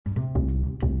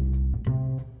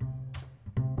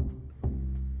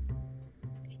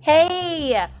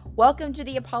Hey, welcome to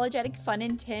the Apologetic Fun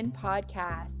in 10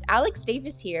 podcast. Alex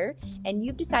Davis here, and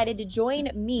you've decided to join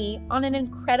me on an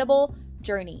incredible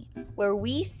journey where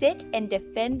we sit and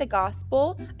defend the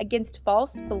gospel against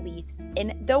false beliefs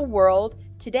in the world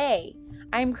today.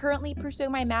 I'm currently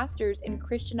pursuing my master's in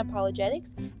Christian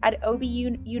apologetics at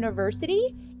OBU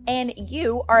University, and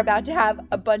you are about to have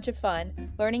a bunch of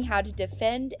fun learning how to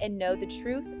defend and know the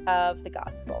truth of the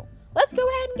gospel. Let's go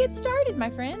ahead and get started,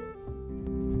 my friends.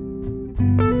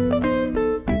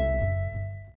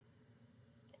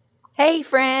 Hey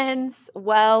friends!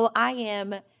 Well, I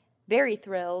am very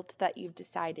thrilled that you've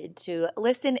decided to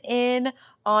listen in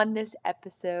on this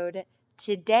episode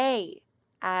today.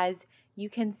 As you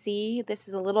can see, this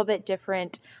is a little bit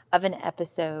different of an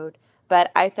episode,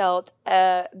 but I felt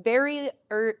a very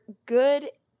good,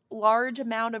 large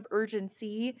amount of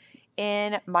urgency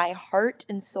in my heart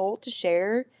and soul to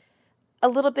share a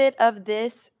little bit of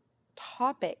this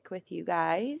topic with you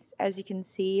guys. As you can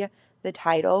see, the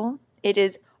title, it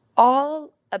is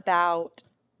all about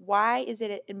why is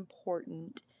it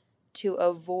important to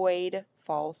avoid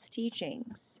false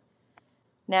teachings.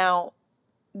 Now,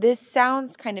 this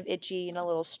sounds kind of itchy and a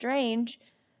little strange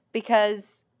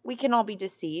because we can all be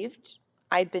deceived.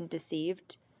 I've been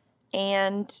deceived.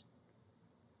 And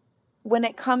when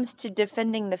it comes to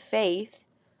defending the faith,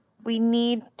 we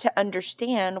need to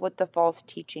understand what the false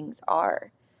teachings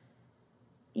are.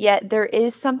 Yet there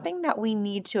is something that we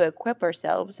need to equip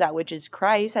ourselves, that which is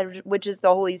Christ, which is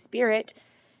the Holy Spirit,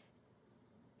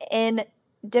 in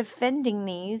defending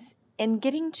these and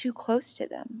getting too close to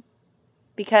them.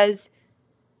 Because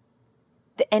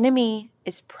the enemy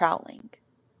is prowling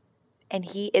and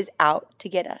he is out to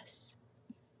get us.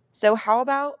 So how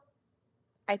about,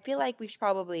 I feel like we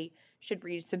should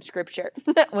read some scripture.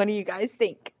 What do you guys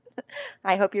think?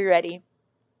 I hope you're ready.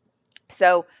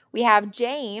 So we have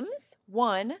James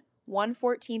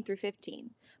 1:14 through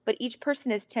 15. But each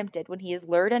person is tempted when he is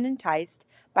lured and enticed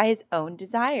by his own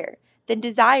desire. Then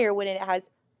desire, when it has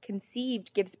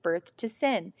conceived, gives birth to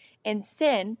sin. And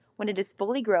sin, when it is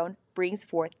fully grown, brings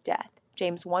forth death.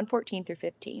 James 1:14 through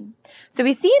 15. So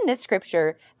we see in this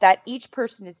scripture that each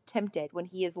person is tempted when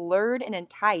he is lured and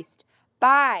enticed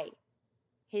by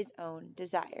his own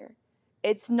desire.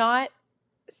 It's not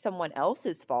someone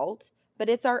else's fault, but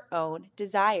it's our own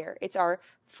desire. It's our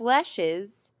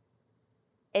flesh's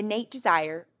innate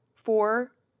desire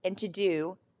for and to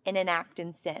do and enact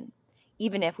in sin,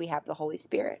 even if we have the Holy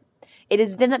Spirit. It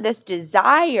is then that this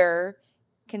desire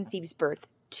conceives birth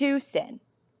to sin.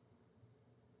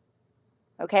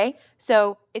 Okay?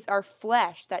 So it's our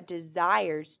flesh that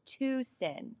desires to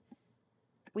sin.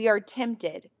 We are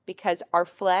tempted because our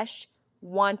flesh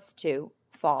wants to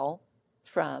fall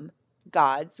from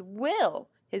God's will,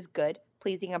 his good,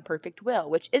 pleasing, and perfect will,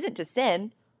 which isn't to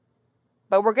sin,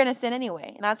 but we're going to sin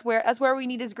anyway. And that's where we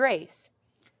need his grace.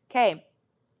 Okay.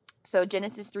 So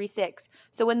Genesis 3:6.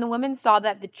 So when the woman saw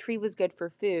that the tree was good for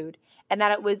food, and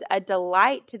that it was a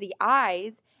delight to the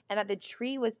eyes, and that the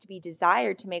tree was to be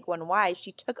desired to make one wise,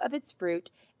 she took of its fruit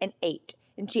and ate.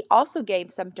 And she also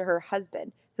gave some to her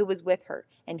husband who was with her,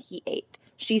 and he ate.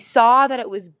 She saw that it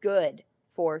was good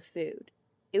for food.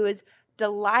 It was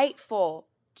delightful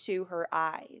to her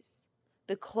eyes.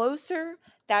 The closer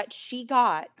that she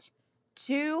got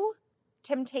to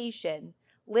temptation,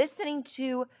 listening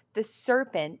to the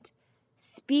serpent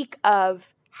speak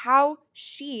of how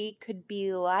she could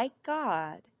be like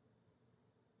God,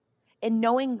 and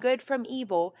knowing good from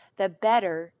evil, the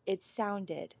better it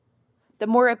sounded. The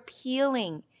more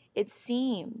appealing it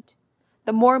seemed.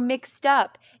 The more mixed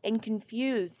up and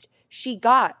confused she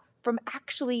got from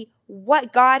actually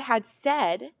what God had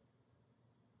said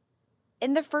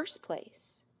in the first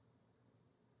place.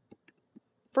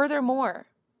 Furthermore,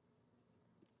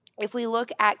 if we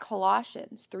look at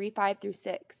Colossians 3:5 through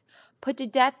 6, put to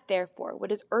death, therefore,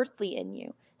 what is earthly in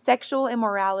you, sexual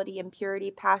immorality,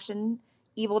 impurity, passion,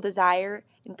 evil desire,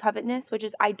 and covetousness, which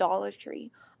is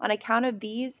idolatry. On account of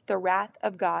these, the wrath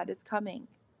of God is coming.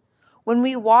 When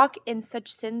we walk in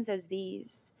such sins as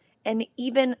these, and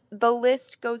even the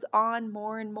list goes on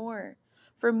more and more.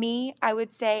 For me, I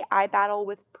would say I battle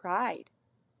with pride.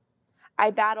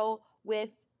 I battle with,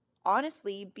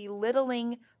 honestly,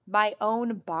 belittling my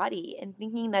own body and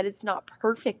thinking that it's not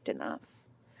perfect enough.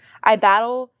 I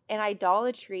battle in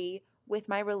idolatry with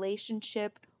my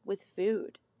relationship with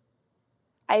food.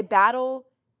 I battle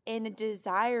in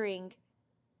desiring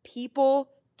people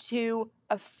to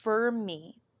affirm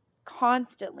me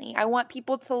constantly. I want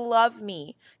people to love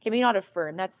me. Okay, maybe not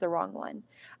affirm, that's the wrong one.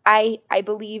 I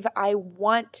believe I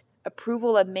want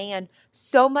approval of man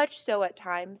so much so at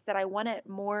times that I want it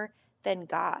more than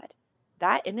God.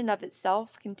 that in and of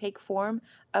itself can take form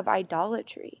of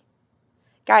idolatry.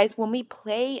 Guys, when we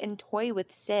play and toy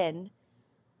with sin,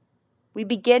 we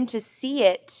begin to see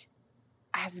it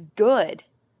as good.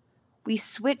 We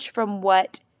switch from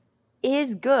what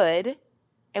is good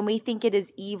and we think it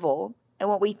is evil. And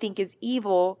what we think is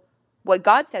evil, what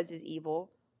God says is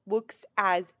evil, looks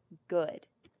as good.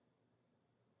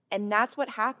 And that's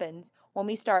what happens when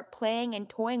we start playing and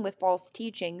toying with false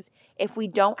teachings if we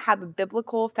don't have a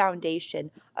biblical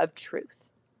foundation of truth.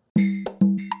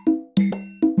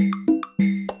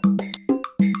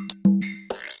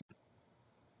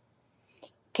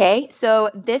 Okay, so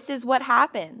this is what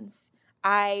happens.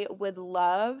 I would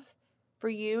love for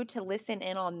you to listen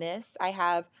in on this. I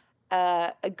have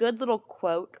a good little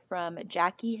quote from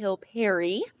Jackie Hill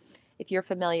Perry, if you're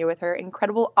familiar with her.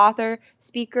 Incredible author,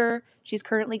 speaker. She's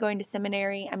currently going to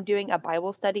seminary. I'm doing a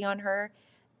Bible study on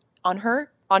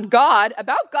God,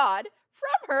 about God,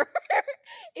 from her.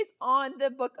 It's on the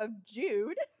book of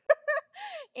Jude.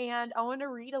 And I want to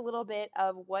read a little bit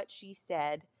of what she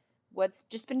said. What's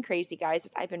just been crazy, guys,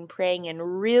 is I've been praying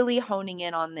and really honing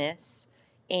in on this.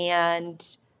 And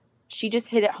she just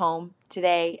hit it home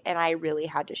today, and I really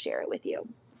had to share it with you.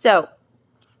 So,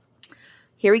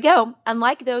 here we go.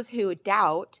 Unlike those who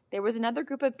doubt, there was another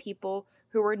group of people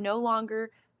who were no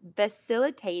longer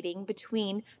vacillating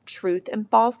between truth and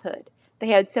falsehood. They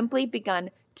had simply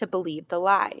begun to believe the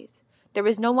lies. There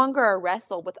was no longer a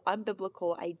wrestle with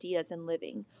unbiblical ideas and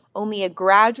living, only a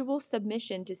gradual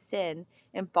submission to sin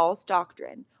and false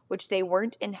doctrine, which they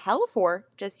weren't in hell for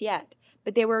just yet,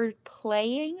 but they were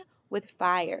playing with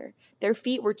fire. Their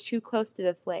feet were too close to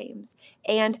the flames,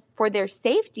 and for their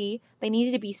safety, they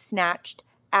needed to be snatched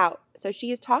out. So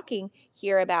she is talking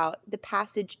here about the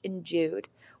passage in Jude,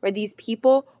 where these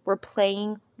people were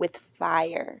playing with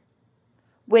fire.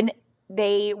 When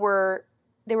there were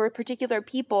particular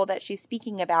people that she's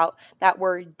speaking about that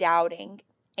were doubting,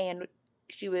 and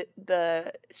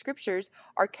the scriptures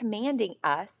are commanding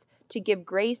us to give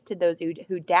grace to those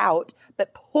who doubt,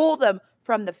 but pull them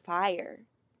from the fire.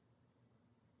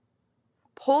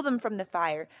 Pull them from the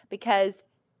fire, because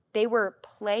they were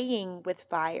playing with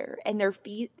fire and their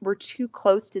feet were too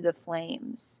close to the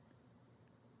flames.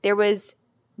 There was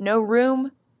no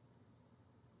room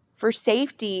for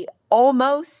safety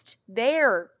almost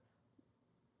there,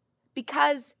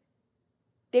 because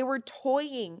they were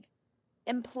toying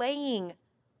and playing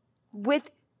with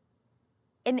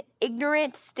an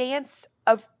ignorant stance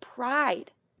of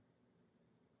pride.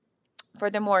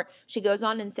 Furthermore, she goes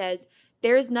on and says,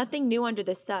 there is nothing new under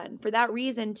the sun. For that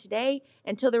reason, today,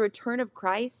 until the return of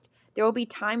Christ, there will be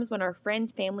times when our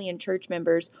friends, family, and church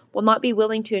members will not be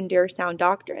willing to endure sound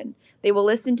doctrine. They will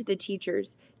listen to the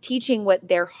teachers, teaching what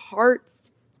their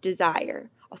hearts desire.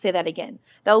 I'll say that again.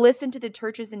 They'll listen to the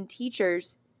churches and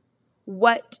teachers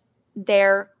what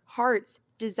their hearts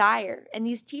desire. And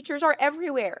these teachers are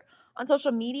everywhere. On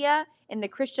social media, in the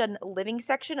Christian living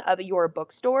section of your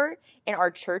bookstore, in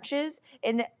our churches,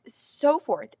 and so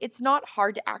forth. It's not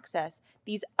hard to access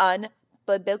these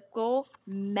unbiblical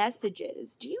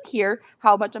messages. Do you hear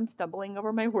how much I'm stumbling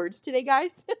over my words today,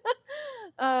 guys?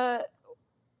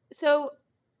 So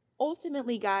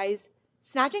ultimately, guys,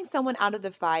 snatching someone out of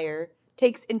the fire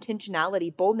takes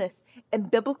intentionality, boldness, and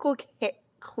biblical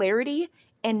clarity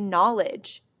and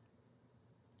knowledge.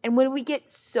 And when we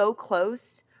get so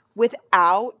close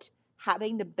without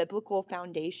having the biblical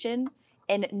foundation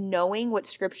and knowing what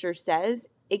scripture says,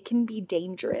 it can be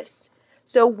dangerous.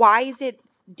 So why is it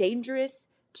dangerous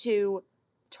to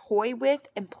toy with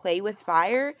and play with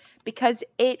fire? Because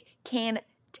it can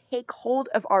take hold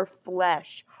of our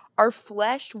flesh. Our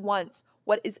flesh wants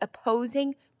what is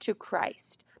opposing to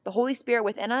Christ. The Holy Spirit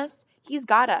within us, He's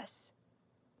got us.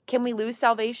 Can we lose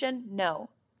salvation? No.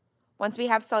 Once we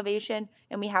have salvation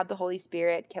and we have the Holy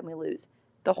Spirit, can we lose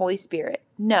the Holy Spirit?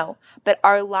 No. But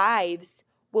our lives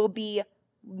will be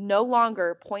no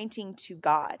longer pointing to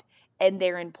God, and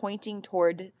they're pointing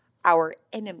toward our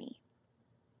enemy.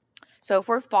 So if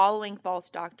we're following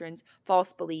false doctrines,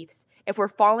 false beliefs, if we're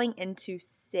falling into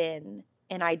sin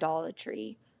and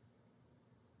idolatry,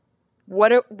 what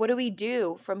do we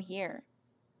do from here?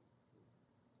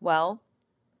 Well,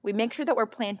 we make sure that we're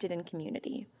planted in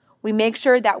community. We make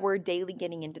sure that we're daily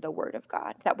getting into the Word of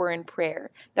God, that we're in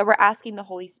prayer, that we're asking the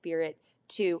Holy Spirit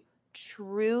to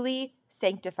truly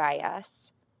sanctify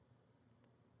us,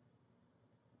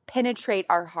 penetrate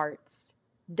our hearts,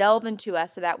 delve into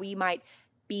us so that we might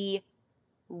be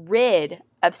rid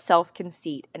of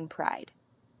self-conceit and pride.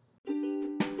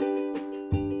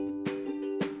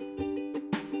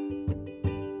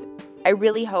 I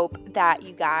really hope that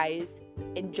you guys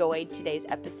enjoyed today's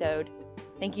episode.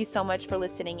 Thank you so much for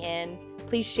listening in.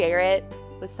 Please share it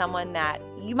with someone that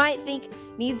you might think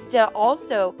needs to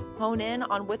also hone in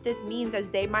on what this means,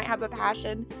 as they might have a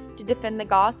passion to defend the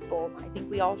gospel. I think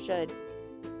we all should.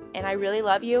 And I really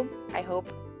love you. I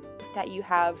hope that you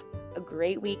have a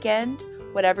great weekend,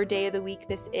 whatever day of the week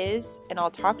this is, and I'll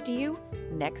talk to you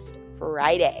next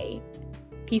Friday.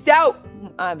 Peace out.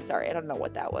 I'm sorry, I don't know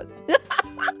what that was.